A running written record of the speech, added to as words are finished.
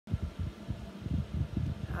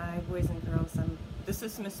Hi boys and girls, this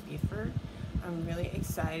is Miss Buford. I'm really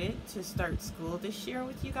excited to start school this year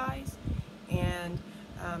with you guys, and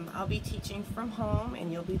I'll be teaching from home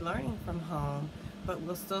and you'll be learning from home, but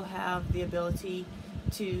we'll still have the ability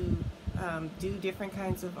to do different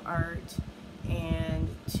kinds of art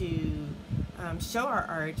and to show our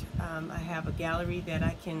art. I have a gallery that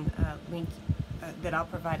I can that I'll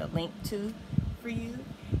provide a link to for you,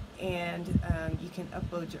 and you can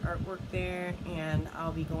upload your artwork there, and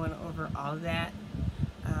I'll be going over all of that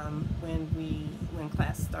when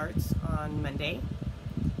class starts on Monday.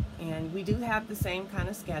 And we do have the same kind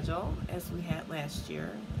of schedule as we had last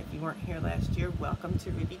year. If you weren't here last year, welcome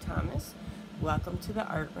to Ruby Thomas. Welcome to the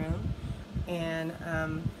art room. And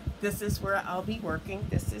this is where I'll be working.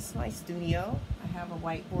 This is my studio. I have a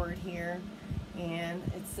whiteboard here, and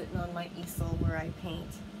it's sitting on my easel where I paint.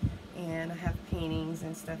 And I have paintings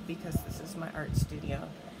and stuff because this is my art studio.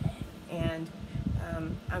 And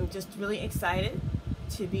I'm just really excited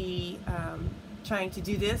to be trying to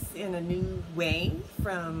do this in a new way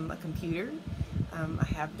from a computer. I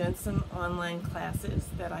have done some online classes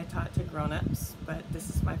that I taught to grown-ups, but this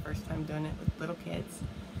is my first time doing it with little kids.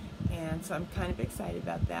 And so I'm kind of excited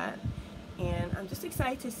about that. And I'm just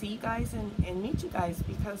excited to see you guys and meet you guys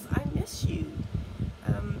because I miss you.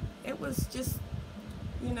 It was just,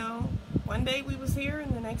 you know, one day we was here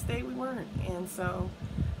and the next day we weren't. And so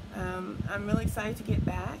I'm really excited to get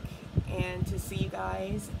back and to see you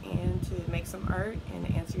guys and to make some art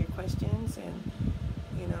and answer your questions. And,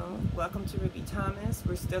 you know, welcome to Ruby Thomas.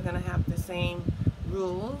 We're still going to have the same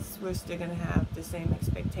rules. We're still going to have the same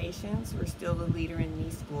expectations. We're still the Leader in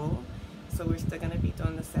Me school. So we're still going to be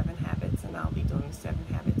doing the 7 habits, and I'll be doing the 7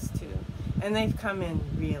 habits too. And they've come in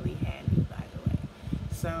really handy, by the way.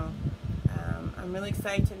 So I'm really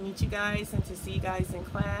excited to meet you guys and to see you guys in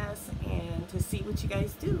class and to see what you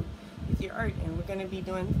guys do with your art. And we're going to be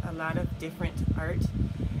doing a lot of different art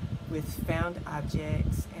with found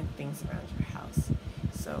objects and things around your house.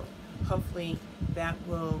 So hopefully that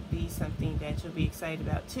will be something that you'll be excited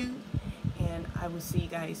about too. And I will see you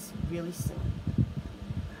guys really soon.